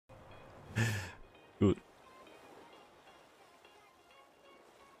Good.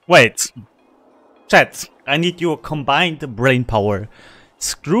 Wait. Chat, I need your combined brain power.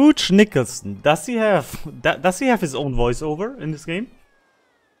 Scrooge Nicholson, does he have his own voiceover in this game?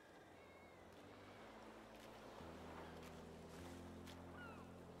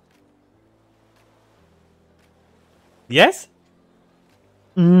 Yes?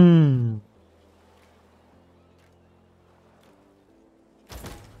 Hmm.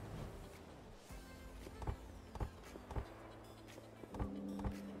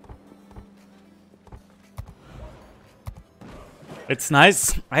 It's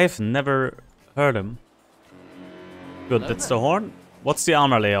nice. I have never heard him. Good, that's the horn. What's the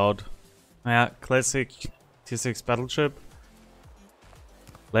armor layout? Yeah, classic T6 battleship.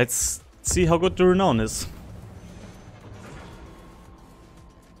 Let's see how good the Renown is.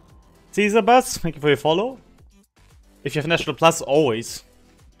 Caesar Buzz, thank you for your follow. If you have National Plus, always.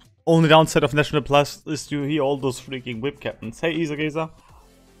 Only downside of National Plus is you hear all those freaking whip captains. Hey, Isa Gazer.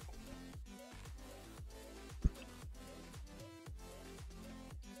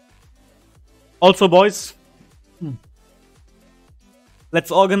 Also, boys,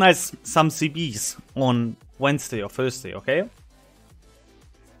 let's organize some CBs on Wednesday or Thursday, okay?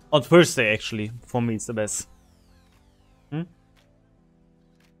 On Thursday, actually, for me, it's the best.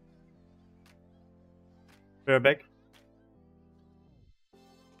 We're back.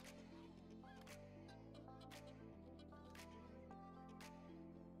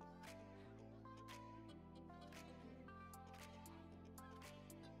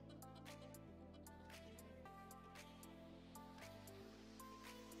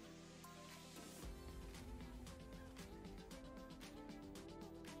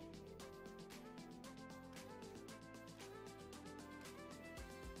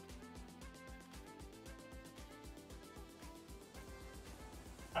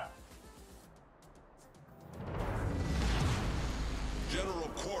 General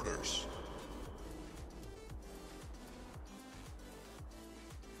quarters.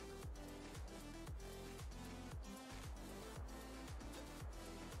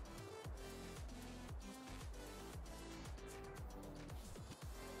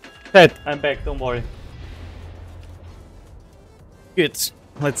 Ted, I'm back, don't worry. Good.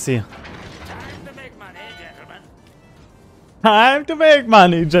 Let's see. Time to make money, gentlemen. Time to make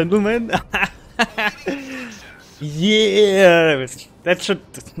money, gentlemen. Yeah,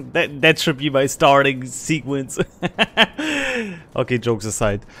 that should be my starting sequence. Okay, jokes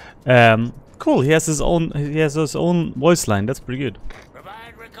aside. Cool. He has his own voice line. That's pretty good.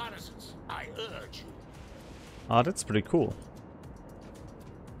 Provide reconnaissance. I urge you. Ah, that's pretty cool.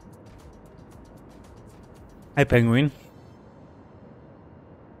 Hi, Penguin.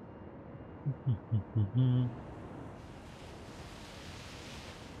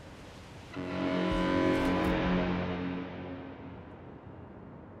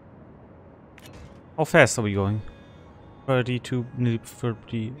 How fast are we going? 32, nearly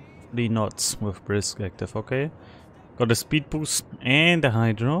 30 knots with brisk active, okay. Got a speed boost and a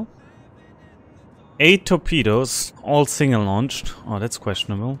hydro. 8 torpedoes, all single launched. Oh, that's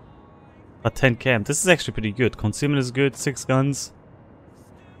questionable. But 10 cam, this is actually pretty good. Concealment is good, 6 guns.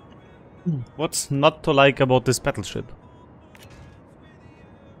 What's not to like about this battleship?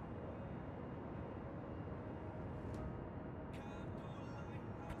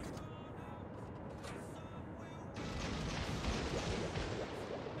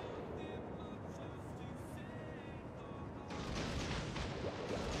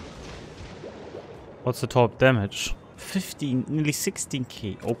 What's the top damage? 15, nearly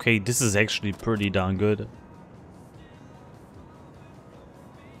 16k. Okay, this is actually pretty darn good.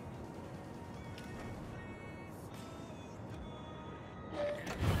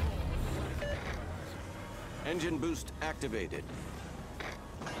 Engine boost activated.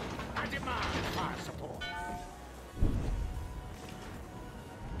 I demand fire support.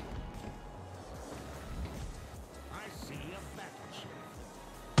 I see a battleship.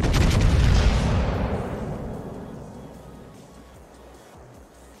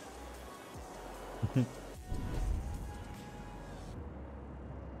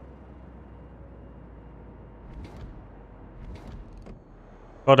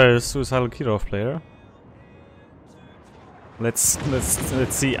 Got a suicidal Kirov player. Let's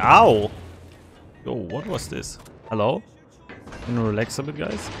see. Ow! Yo, what was this? Hello? Can you relax a bit,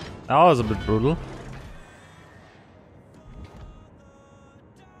 guys? That was a bit brutal.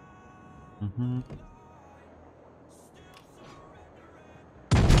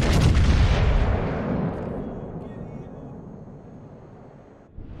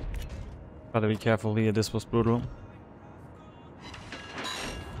 Gotta be careful here, this was brutal.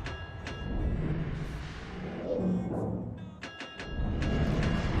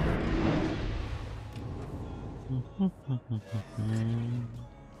 Ooh,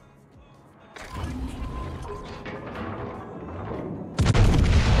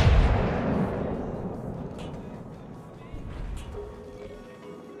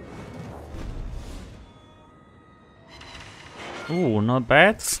 not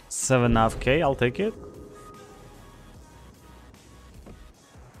bad. 7.5k, I'll take it.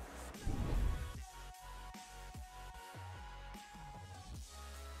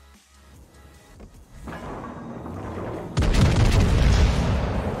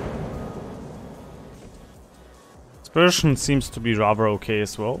 Version seems to be rather okay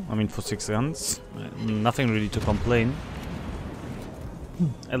as well. I mean, for 6 guns, nothing really to complain.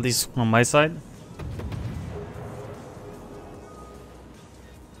 At least on my side.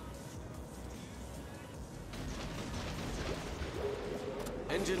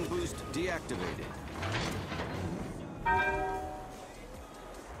 Engine boost deactivated.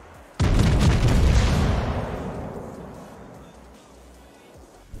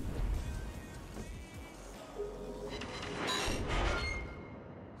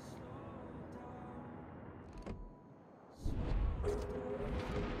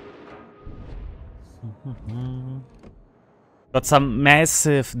 Got some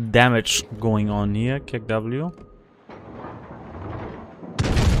massive damage going on here. Kick W.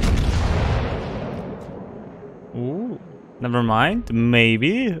 Ooh, never mind.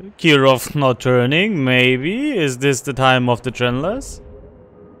 Maybe Kirov not turning. Maybe is this the time of the Trendless?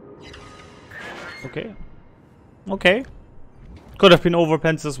 Okay. Okay. Could have been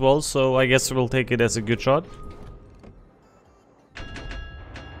overpens as well, so I guess we'll take it as a good shot.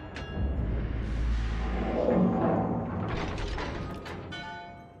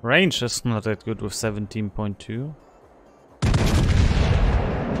 Range is not that good with 17.2.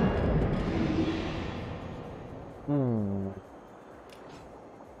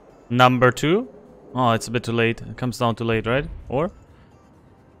 Number 2? Oh, it's a bit too late. It comes down too late, right? Or?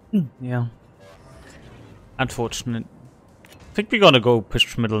 Yeah. Unfortunate. I think we're gonna go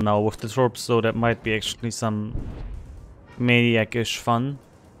push middle now with the torps, so that might be actually some maniac-ish fun.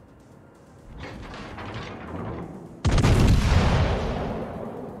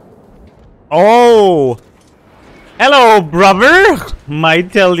 Oh! Hello, brother! My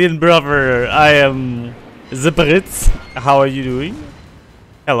Italian brother. I am the Brits. How are you doing?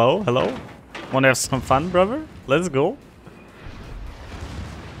 Hello, hello. Wanna have some fun, brother? Let's go.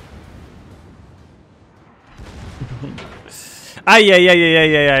 Ay, ay, ay,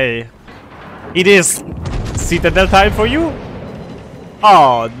 ay, ay, ay. It is Citadel time for you?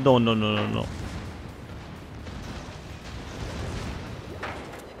 Oh, no, no, no, no, no.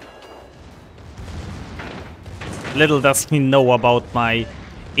 Little does he know about my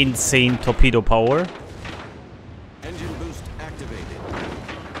insane torpedo power. Engine boost activated.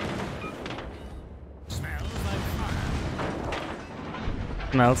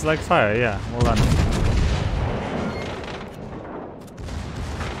 Smells like fire, yeah. Well done.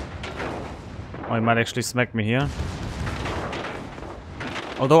 Oh, he might actually smack me here.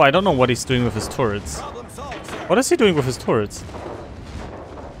 Although I don't know what he's doing with his turrets. Problem solved, sir. What is he doing with his turrets?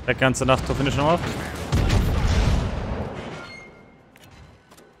 That gun's enough to finish him off?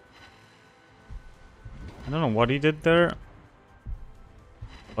 I don't know what he did there.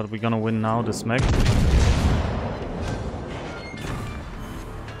 But we're gonna win now, this mech.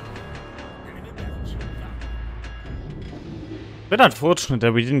 Bit unfortunate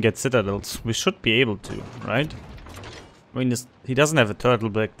that we didn't get citadels. We should be able to, right? I mean, he doesn't have a turtle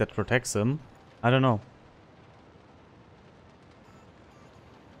back that protects him. I don't know.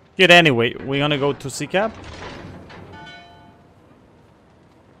 Yet anyway, we're gonna go to C-Cap.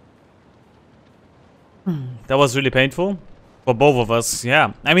 That was really painful. For both of us,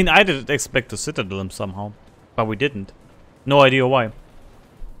 yeah. I mean, I didn't expect to citadel him somehow. But we didn't. No idea why.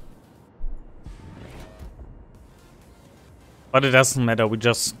 But it doesn't matter, we're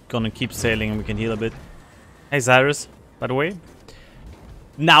just gonna keep sailing and we can heal a bit. Hey Cyrus, by the way.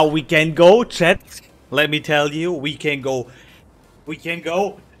 Now we can go, chat. Let me tell you, we can go. We can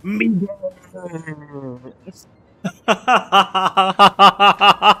go.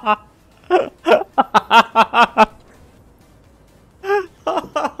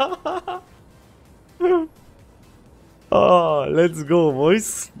 Oh, let's go,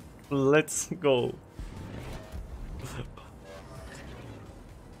 boys. Let's go.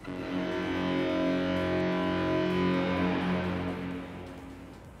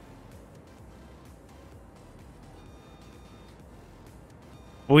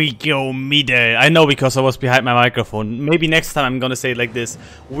 We go middle. I know because I was behind my microphone. Maybe next time I'm gonna say it like this.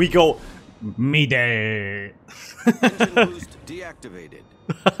 We go middle. Engine boost deactivated.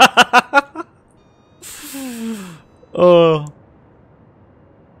 Oh.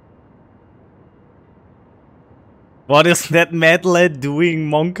 What is that mad lad doing,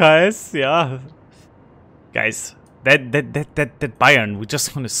 Monkeyes? Yeah. Guys, that Bayern, we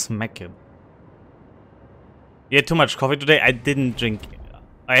just want to smack him. You had too much coffee today? I didn't drink.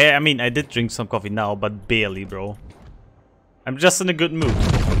 I mean, I did drink some coffee now, but barely, bro. I'm just in a good mood.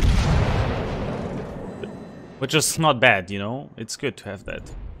 Which is not bad, you know? It's good to have that.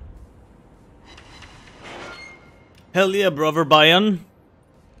 Hell yeah, brother Bayern.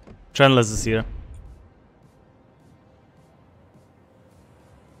 Chandler's is here.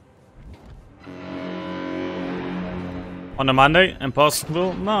 On a Monday?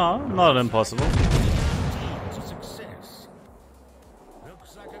 Impossible? No, not impossible. It's a success.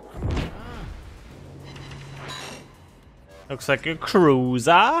 Looks like a cruiser. Looks like a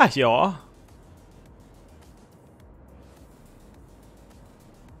cruiser, yeah.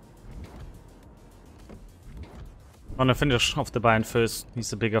 Wanna finish off the Bayern first. He's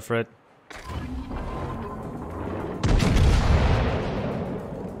the bigger threat.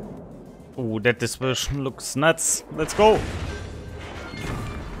 Ooh, that dispersion looks nuts. Let's go.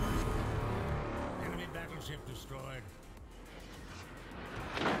 Enemy battleship destroyed.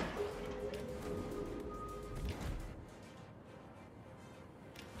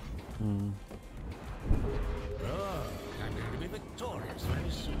 Oh, I'm going to be victorious very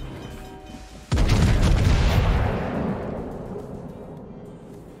soon.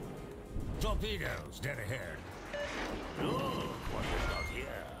 Torpedoes dead ahead. Look what we've got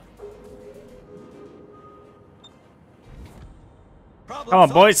here. Problem Come on,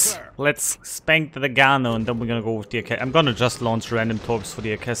 solved, boys. sir. Let's spank the Gano and then we're gonna go with the AK. I'm gonna just launch random torps for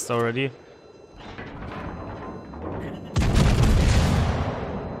the Akesta already.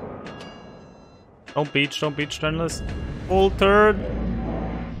 Don't beach, journalist. Full turn.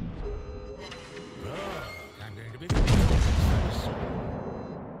 I'm going to be victorious very soon.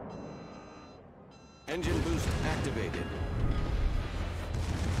 Engine boost activated.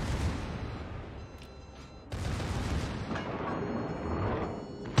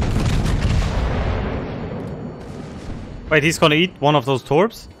 Wait, he's gonna eat one of those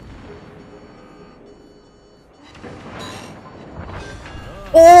torps?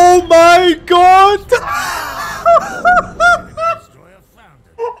 Oh my god! Destroyer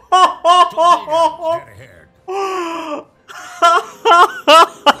founded. Torpedoes dead ahead.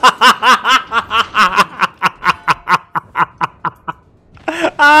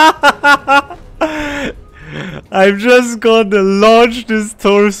 I'm just gonna launch this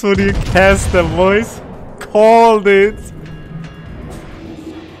torps for the caster, boys. Called it.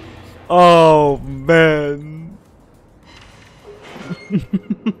 Oh man.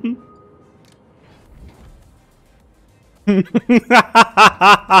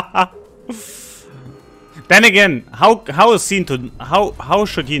 Then again, how is seen to how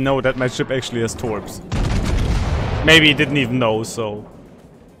should he know that my ship actually has torps? Maybe he didn't even know, so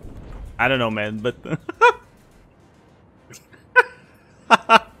I don't know, man, but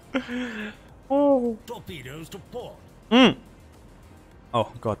oh. Torpedoes to port. Oh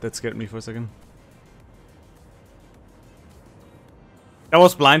god, that scared me for a second. That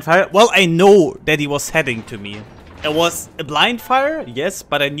was blind fire? Well, I know that he was heading to me. It was a blind fire, yes,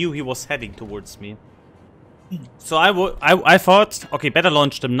 but I knew he was heading towards me. So I thought, okay, better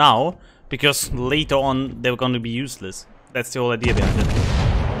launch them now, because later on they were going to be useless. That's the whole idea behind it.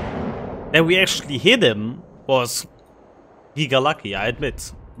 That we actually hit him was giga lucky, I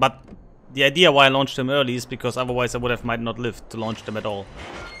admit. But the idea why I launched them early is because otherwise I would have might not lived to launch them at all.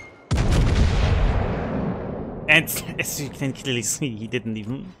 And as you can clearly see, he didn't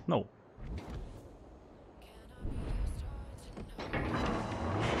even know.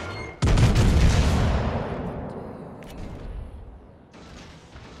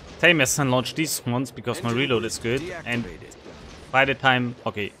 Famous and launch these ones because my reload is good, and by the time,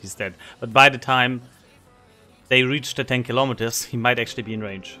 okay, he's dead, but by the time they reach the 10 kilometers, he might actually be in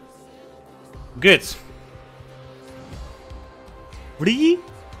range. Good. 3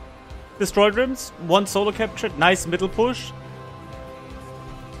 destroyed rims, 1 solo captured, nice middle push.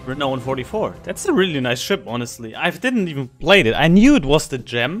 Renown 44. That's a really nice ship, honestly. I didn't even play it. I knew it was the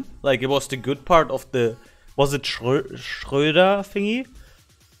gem, like it was the good part of the, was it Schröder thingy?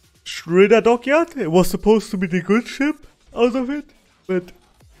 Schröder dockyard? It was supposed to be the good ship out of it, but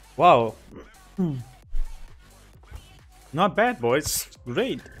wow. Not bad, boys.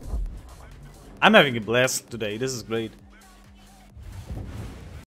 Great. I'm having a blast today. This is great.